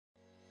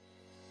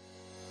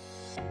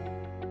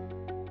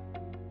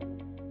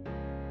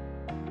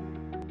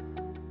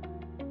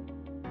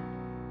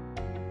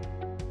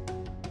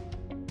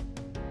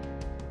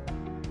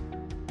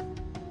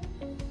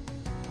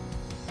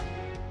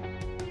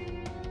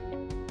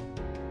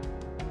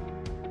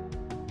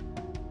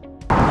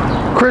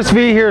Chris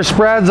V here,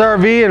 Sprads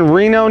Rv in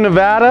Reno,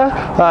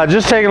 Nevada.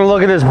 Just taking a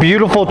look at this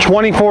beautiful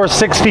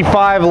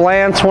 2465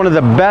 Lance, one of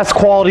the best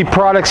quality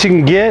products you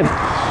can get.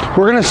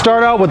 We're going to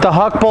start out with the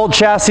Huck bolt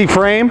chassis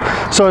frame.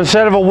 So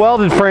instead of a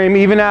welded frame,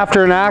 even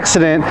after an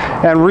accident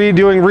and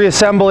redoing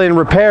reassembly and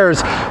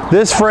repairs,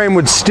 this frame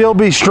would still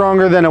be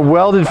stronger than a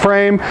welded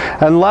frame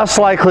and less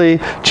likely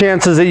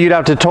chances that you'd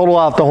have to total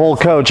out the whole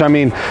coach. I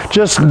mean,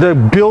 just the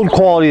build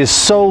quality is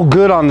so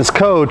good on this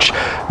coach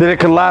that it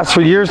can last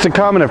for years to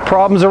come, and if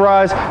problems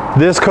arise,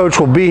 this coach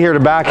will be here to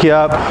back you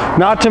up.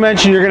 Not to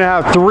mention you're going to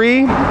have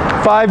 3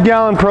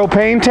 5-gallon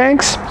propane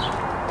tanks.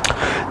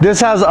 This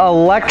has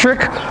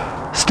electric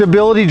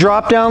stability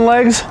drop down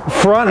legs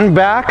front and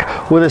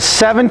back with a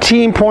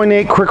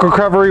 17.8 quick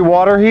recovery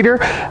water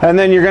heater, and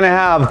then you're going to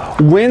have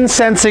wind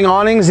sensing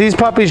awnings. These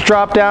puppies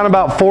drop down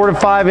about 4 to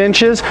 5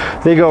 inches.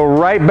 They go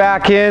right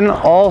back in.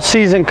 All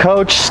season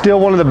coach, still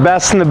one of the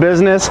best in the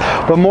business.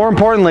 But more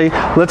importantly,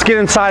 let's get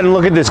inside and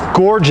look at this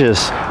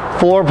gorgeous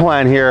floor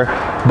plan here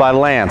by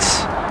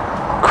Lance.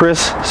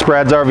 Chris,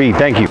 Sprads Rv,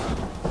 thank you.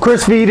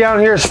 Chris V down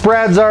here,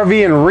 Sprads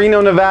Rv in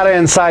Reno, Nevada,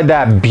 inside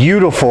that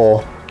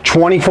beautiful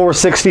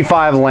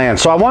 2465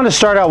 Lance. So I want to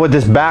start out with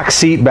this back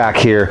seat back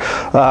here.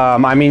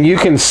 I mean, you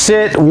can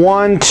sit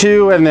 1,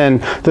 2, and then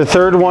the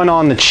third one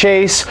on the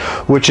chase,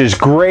 which is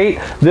great.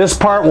 This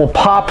part will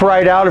pop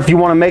right out if you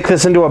want to make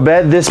this into a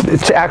bed.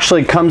 This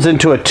actually comes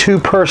into a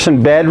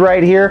 2-person bed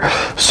right here.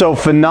 So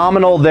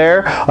phenomenal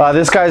there.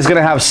 This guy's going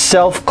to have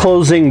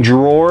self-closing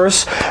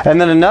drawers. And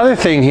then another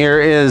thing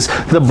here is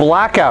the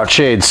blackout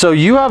shades. So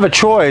you have a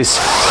choice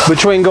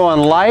between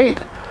going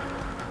light,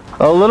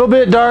 a little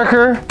bit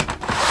darker,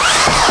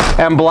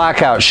 and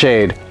blackout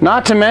shade.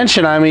 Not to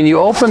mention, I mean, you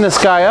open this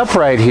guy up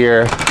right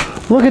here,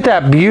 look at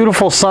that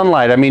beautiful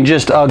sunlight. I mean,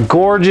 just a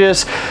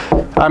gorgeous,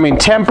 I mean,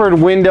 tempered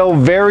window,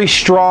 very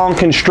strong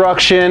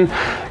construction.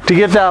 To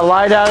get that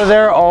light out of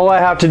there, all I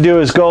have to do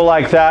is go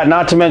like that.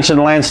 Not to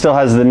mention, Lance still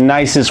has the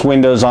nicest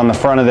windows on the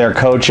front of their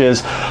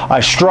coaches.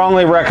 I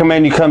strongly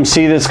recommend you come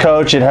see this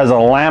coach. It has a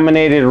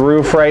laminated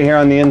roof right here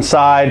on the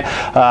inside.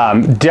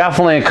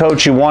 Definitely a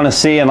coach you want to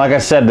see, and like I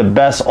said, the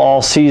best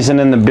all season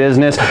in the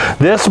business.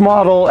 This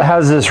model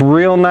has this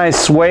real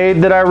nice suede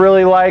that I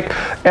really like.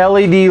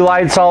 LED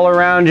lights all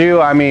around you.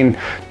 I mean,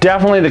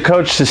 definitely the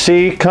coach to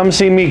see. Come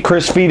see me,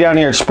 Chris V, down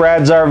here at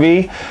Sprads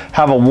Rv.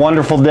 Have a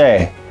wonderful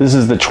day. This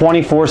is the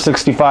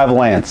 2465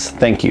 Lance.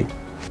 Thank you.